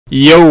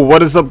Yo,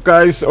 what is up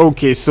guys?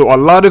 Okay, so a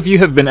lot of you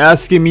have been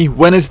asking me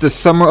when is the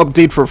summer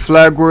update for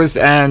Flag Wars,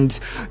 and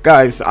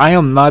guys, I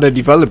am not a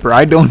developer.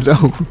 I don't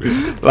know.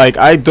 Like,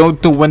 I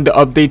don't know when the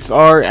updates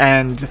are,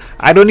 and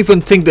I don't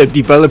even think that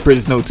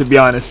developers know, to be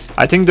honest.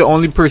 I think the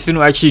only person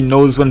who actually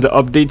knows when the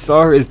updates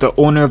are is the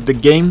owner of the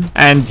game.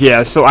 And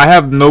yeah, so I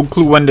have no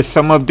clue when the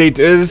summer update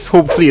is.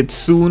 Hopefully it's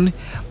soon.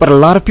 But a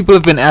lot of people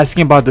have been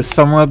asking about the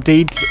summer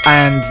update,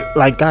 and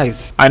like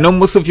guys, I know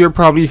most of you are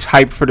probably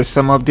hyped for the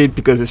summer update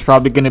because it's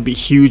probably gonna be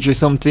huge or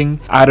something.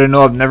 I don't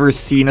know, I've never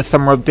seen a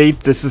summer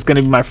update. This is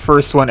gonna be my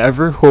first one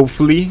ever,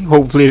 hopefully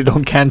they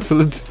don't cancel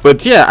it.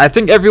 But yeah, I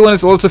think everyone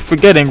is also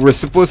forgetting we're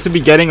supposed to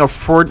be getting a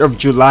 4th of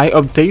July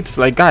update.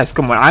 Like guys,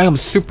 come on, I am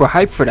super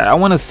hyped for that. I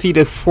want to see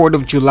the 4th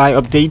of July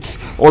update,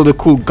 all the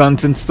cool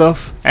guns and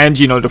stuff. And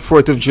you know, the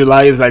 4th of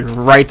July is like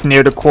right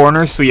near the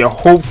corner, so yeah,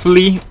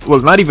 hopefully,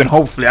 well, not even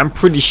hopefully, I'm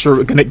pretty sure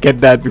we're gonna get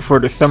that before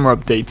the summer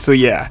update. So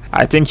yeah,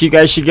 I think you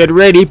guys should get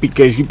ready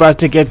because we're about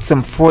to get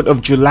some 4th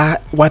of July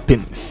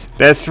weapons.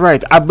 That's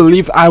right, I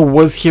believe I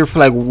was here for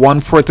like one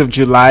 4th of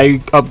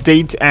July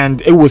update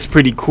and it was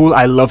pretty cool.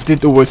 I loved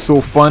it. It was so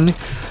fun.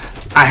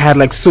 I had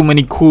like so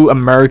many cool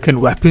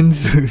American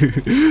weapons.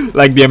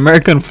 Like the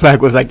American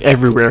flag was like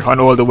everywhere on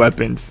all the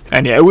weapons,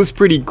 and yeah, it was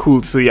pretty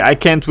cool. So yeah, I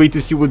can't wait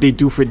to see what they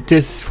do for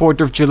this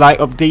 4th of July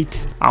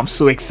update. I'm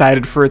so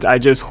excited for it. I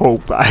just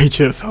hope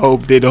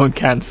they don't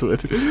cancel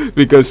it,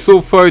 because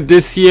so far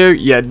this year,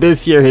 yeah,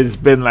 this year has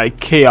been like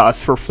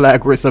chaos for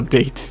Flag Wars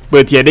update.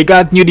 But yeah, they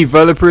got new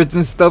developers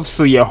and stuff,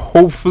 so yeah,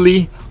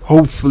 hopefully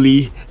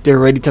they're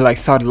ready to like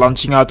start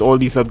launching out all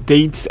these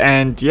updates.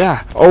 And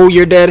yeah, oh,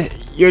 you're dead.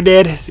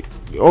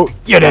 Oh,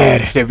 you're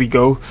dead. There we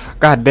go.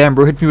 God damn,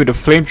 bro, hit me with a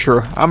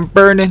flamethrower.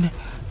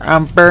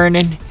 I'm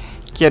burning.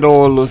 Get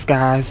all those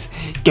guys.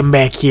 Come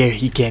back here.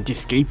 You can't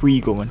escape. Where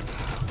you going?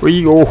 Where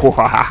you go?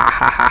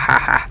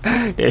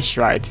 That's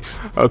right.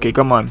 Okay,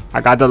 come on.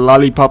 I got the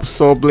lollipop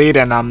saw blade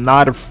and I'm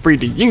not afraid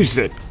to use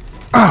it.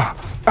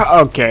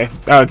 Okay,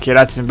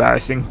 that's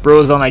embarrassing.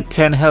 Bro's on like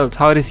 10 health.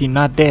 How is he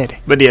not dead?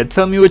 But yeah,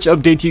 tell me which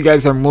update you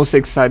guys are most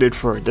excited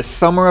for. The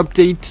summer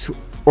update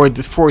or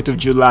the 4th of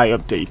July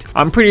update.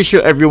 I'm pretty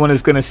sure everyone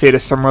is gonna say the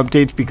summer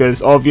update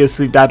because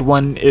obviously that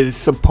one is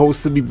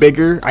supposed to be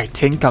bigger. I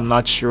think, I'm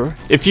not sure.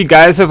 If you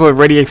guys have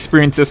already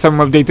experienced the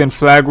summer update in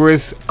Flag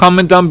Wars,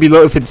 comment down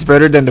below if it's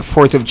better than the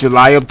 4th of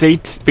July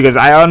update, because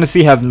I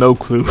honestly have no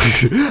clue.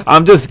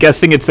 I'm just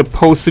guessing it's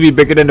supposed to be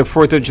bigger than the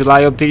 4th of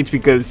July update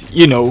because,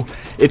 you know,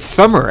 it's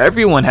summer.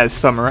 Everyone has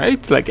summer,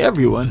 right? Like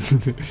everyone.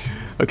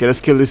 Okay,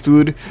 let's kill this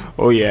dude.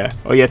 Oh yeah,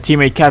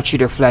 teammate, capture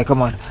their flag.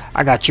 Come on,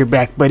 I got your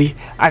back, buddy.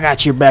 I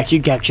got your back. You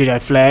capture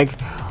that flag.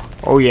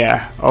 Oh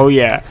yeah.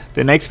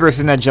 The next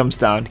person that jumps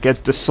down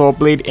gets the saw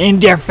blade in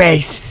their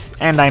face,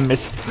 and I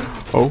missed.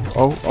 Oh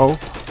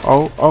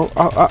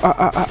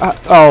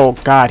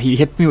god, he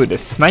hit me with a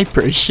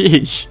sniper.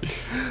 Sheesh.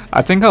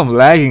 I think I'm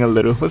lagging a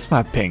little. What's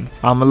my ping?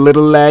 I'm a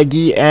little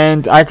laggy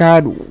and I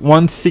got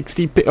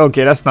 160 ping.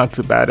 Okay, that's not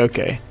too bad.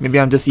 Okay, maybe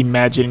I'm just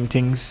imagining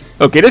things.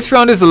 Okay, this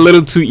round is a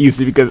little too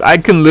easy because I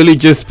can literally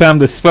just spam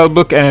the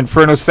spellbook and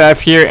Inferno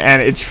Staff here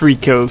and it's free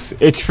kills.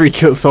 It's free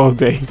kills all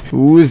day.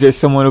 Ooh, is there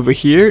someone over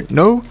here?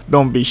 No?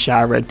 Don't be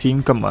shy, red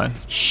team. Come on.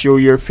 Show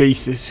your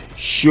faces.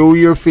 Show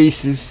your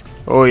faces.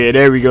 Oh yeah,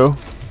 there we go.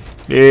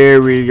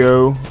 There we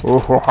go.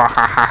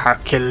 Oh,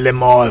 kill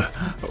them all.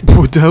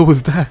 What the hell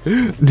was that?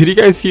 Did you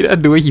guys see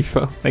that? The way he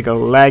fell? Like a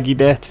laggy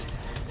death.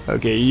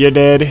 Okay, you're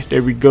dead.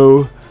 There we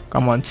go.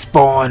 Come on,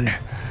 spawn.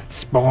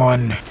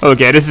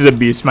 Okay, this is a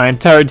beast. My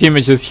entire team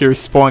is just here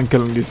spawn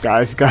killing these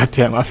guys. God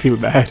damn, I feel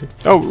bad.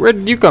 Oh, where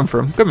did you come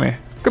from? Come here.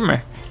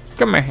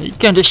 You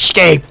can't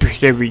escape.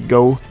 There we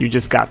go. You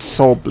just got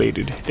soul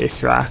bladed.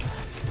 That's right.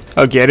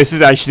 Okay, this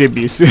is actually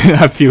abuse.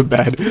 I feel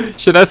bad.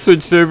 Should I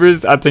switch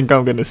servers? I think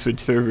I'm gonna switch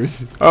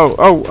servers.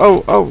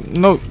 Oh,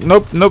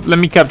 nope. Let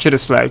me capture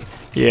this flag.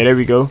 Yeah, there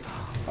we go.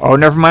 Oh,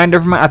 never mind.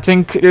 I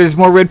think there's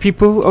more red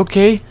people.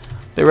 Okay,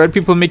 the red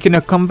people making a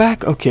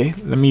comeback. Okay,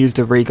 let me use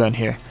the ray gun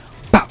here.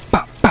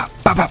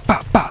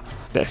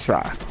 That's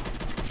right.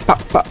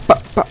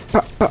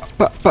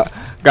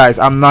 Guys,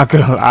 I'm not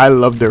gonna lie, I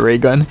love the ray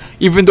gun,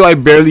 even though I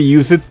barely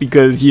use it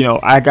because, you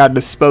know, I got the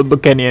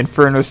spellbook and the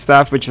Inferno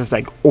Staff, which is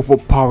like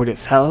overpowered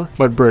as hell.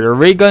 But bro, the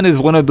ray gun is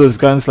one of those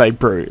guns like,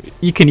 bro,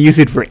 you can use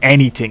it for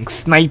anything.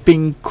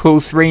 Sniping,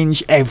 close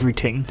range,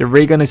 everything. The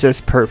ray gun is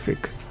just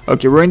perfect.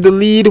 Okay, we're in the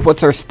lead.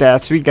 What's our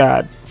stats? We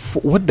got,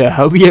 what the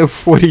hell? We have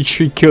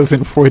 43 kills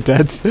and 4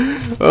 deaths.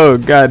 Oh,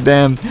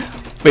 goddamn.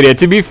 But yeah,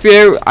 to be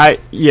fair,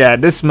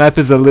 this map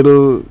is a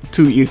little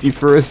too easy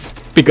for us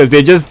because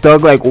they just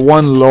dug like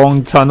one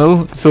long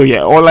tunnel. So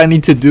yeah, all I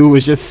need to do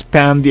is just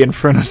spam the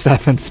Inferno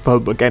Staff and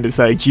Spellbook and it's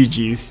like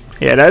GG's.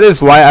 Yeah, that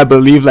is why I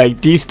believe like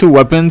these two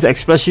weapons,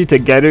 especially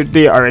together,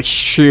 they are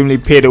extremely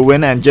pay to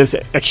win and just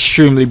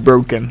extremely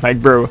broken.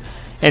 Like bro,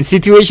 in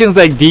situations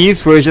like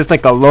these where it's just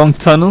like a long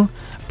tunnel,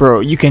 bro,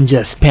 you can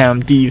just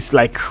spam these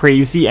like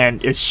crazy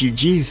and it's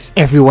GG's.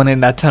 Everyone in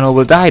that tunnel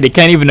will die. They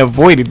can't even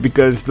avoid it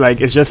because like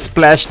it's just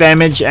splash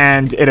damage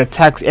and it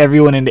attacks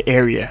everyone in the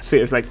area. So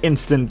it's like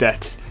instant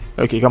death.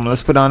 Okay, come on,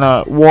 let's put on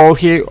a wall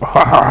here.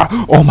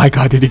 Oh my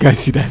god, did you guys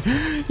see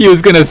that? He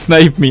was gonna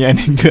snipe me and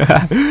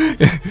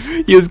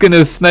he was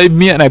gonna snipe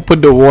me and I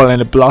put the wall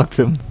and it blocked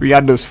him. We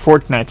got those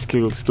Fortnite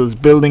skills, those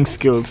building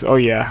skills. Oh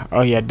yeah,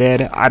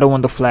 dead. I don't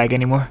want the flag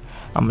anymore.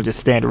 I'm gonna just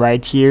stand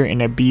right here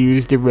and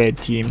abuse the red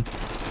team.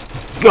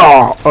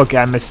 Oh, okay,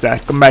 I missed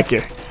that. Come back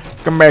here.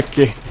 Come back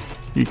here.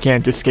 You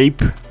can't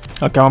escape. Okay,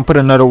 I'm gonna put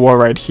another wall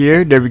right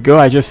here. There we go.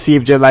 I just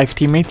saved your life,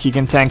 teammate. You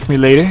can tank me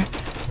later.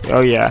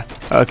 Oh yeah.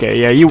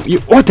 Okay, yeah, you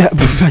what the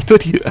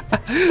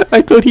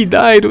I thought he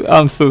died.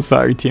 I'm so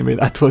sorry,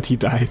 teammate. I thought he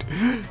died.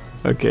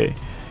 Okay.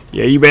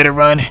 Yeah, you better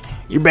run.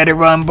 You better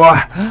run, boy.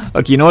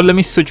 Okay, you know what? Let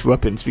me switch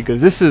weapons because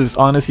this is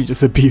honestly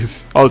just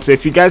abuse. Also,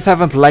 if you guys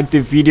haven't liked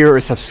the video or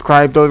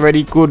subscribed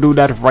already, go do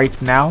that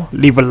right now.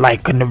 Leave a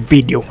like on the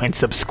video and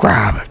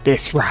subscribe.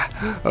 That's right.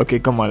 Okay,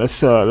 come on.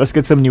 Let's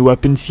get some new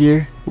weapons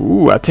here.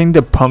 Ooh, I think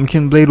the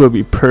pumpkin blade will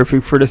be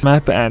perfect for this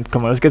map. And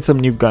come on, let's get some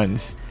new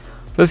guns.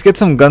 Let's get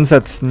some guns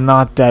that's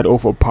not that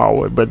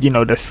overpowered, but you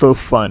know, they're still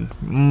fun.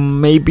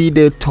 Maybe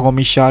the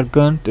Tommy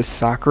shotgun, the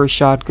Sakura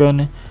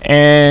shotgun,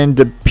 and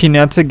the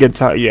Pinata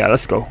guitar. Yeah,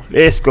 let's go.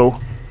 Let's go.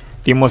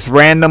 The most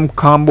random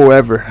combo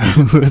ever.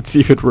 Let's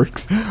see if it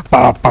works.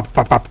 Pop, pop,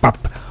 pop, pop,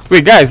 pop.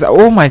 Wait, guys.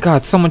 Oh my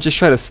god, someone just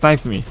tried to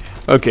snipe me.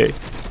 Okay.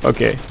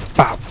 Okay.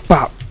 Pop,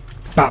 pop,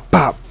 pop,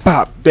 pop,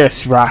 pop.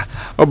 That's right.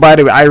 Oh, by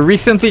the way, I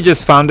recently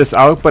just found this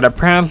out, but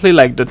apparently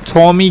like the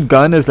Tommy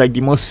gun is like the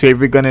most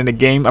favorite gun in the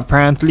game.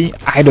 Apparently,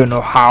 I don't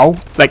know how.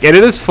 Like it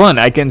is fun.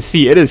 I can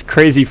see it is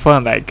crazy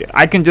fun. Like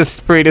I can just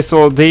spray this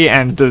all day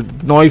and the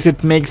noise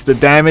it makes, the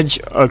damage.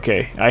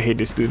 Okay, I hate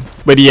this dude.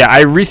 But yeah,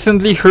 I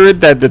recently heard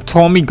that the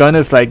Tommy gun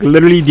is like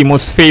literally the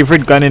most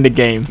favorite gun in the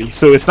game.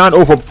 So it's not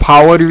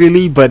overpowered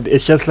really, but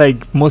it's just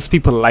like most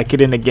people like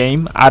it in the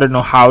game. I don't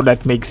know how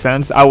that makes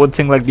sense. I would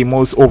think like the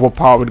most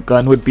overpowered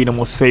gun would be the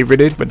most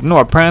favorited. But no,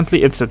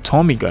 apparently it's a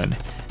Tommy gun.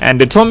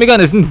 And the Tommy gun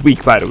isn't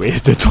weak, by the way.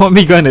 The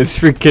Tommy gun is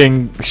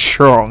freaking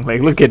strong.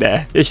 Like, look at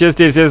that. It's just,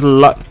 there's a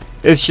lot.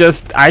 It's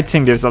just, I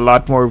think there's a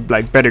lot more,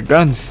 like, better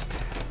guns.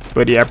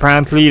 But yeah,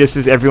 apparently this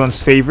is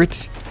everyone's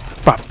favorite.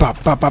 Pop,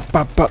 pop, pop, pop,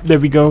 pop, pop. There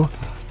we go.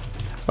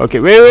 Okay,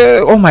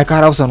 wait. Oh my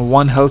god, I was on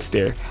 1 health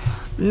there.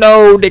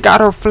 No, they got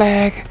our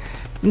flag.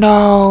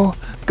 No.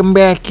 Come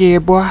back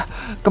here, boy.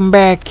 Come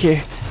back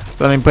here.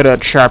 Let me put a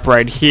trap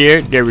right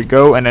here. There we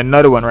go. And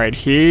another one right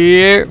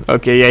here.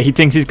 Okay, yeah, he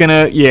thinks he's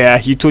gonna... Yeah,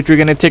 you thought you were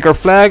gonna take our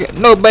flag?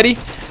 No, buddy.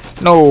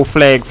 No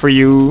flag for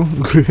you.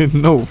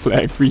 No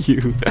flag for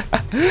you.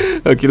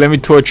 Okay, let me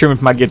torture him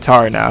with my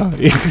guitar now.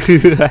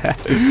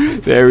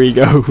 There we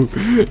go.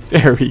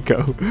 There we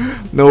go.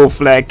 No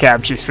flag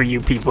captures for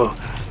you people.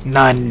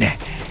 None.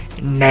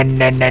 None,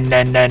 none, none,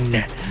 none,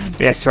 none.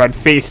 That's right,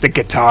 face the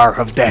guitar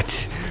of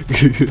death.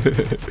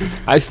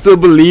 I still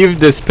believe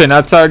this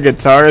Pinata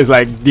guitar is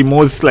like the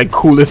most like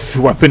coolest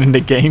weapon in the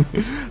game.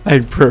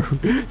 Like bro,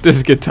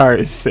 this guitar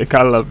is sick.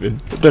 I love it.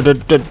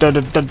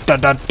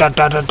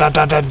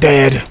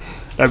 Dead.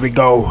 There we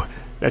go.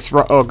 Let's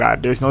run. Oh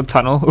god, there's no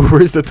tunnel.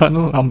 Where's the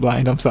tunnel? I'm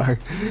blind. I'm sorry.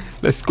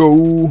 Let's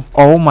go.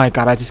 Oh my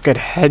god, I just got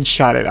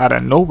headshotted out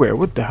of nowhere.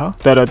 What the hell?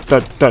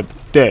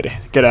 Dead.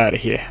 Get out of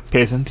here,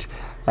 peasant.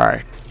 All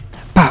right.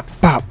 Pop,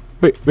 pop.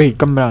 Wait,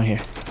 come down here.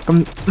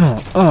 Come.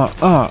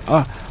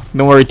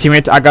 Don't worry,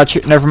 teammate. I got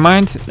you. Never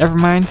mind. Never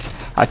mind.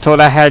 I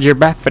thought I had your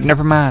back, but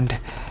never mind.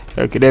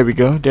 Okay, there we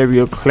go. There we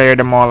go. Clear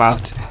them all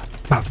out.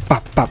 Pop,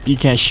 pop, pop. You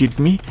can't shoot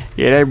me.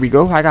 Yeah, there we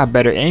go. I got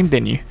better aim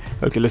than you.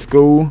 Okay, let's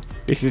go.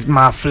 This is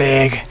my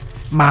flag.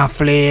 My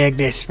flag.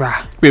 That's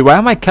right. Wait, why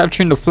am I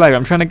capturing the flag?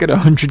 I'm trying to get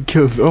 100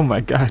 kills. Oh my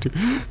god.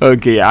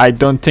 Okay, I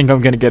don't think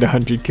I'm gonna get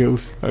 100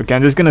 kills. Okay,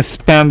 I'm just gonna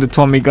spam the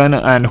Tommy gun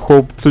and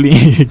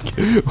hopefully,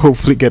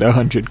 hopefully get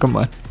 100. Come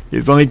on.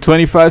 It's only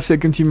 25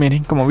 seconds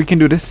remaining. Come on, we can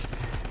do this.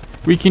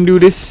 We can do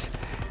this.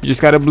 You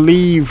just gotta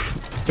believe.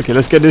 Okay,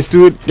 let's get this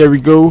dude. There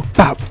we go.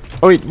 Pop.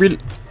 Oh wait, really?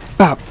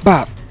 Pop,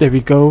 pop. There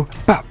we go.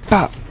 Pop,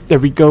 pop. There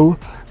we go.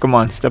 Come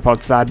on, step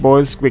outside,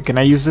 boys. Wait, can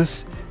I use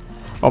this?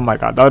 Oh my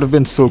god, that would have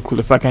been so cool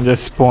if I can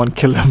just spawn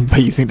kill him by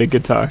using the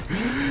guitar.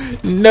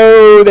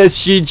 No,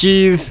 that's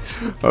GG's.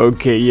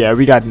 Okay, yeah,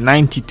 we got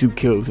 92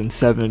 kills and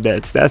 7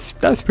 deaths.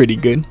 That's pretty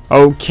good.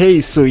 Okay,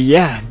 so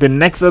yeah, the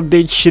next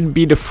update should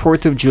be the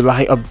 4th of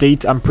July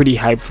update. I'm pretty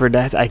hyped for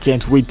that. I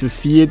can't wait to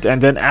see it. And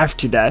then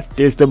after that,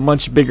 there's the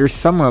much bigger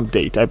summer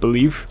update, I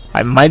believe.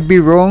 I might be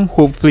wrong,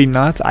 hopefully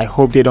not. I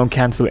hope they don't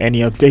cancel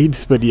any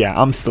updates, but yeah,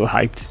 I'm still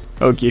hyped.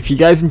 Okay, if you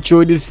guys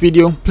enjoyed this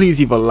video, please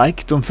leave a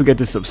like. Don't forget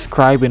to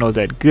subscribe and all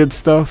that good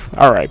stuff.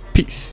 Alright, peace.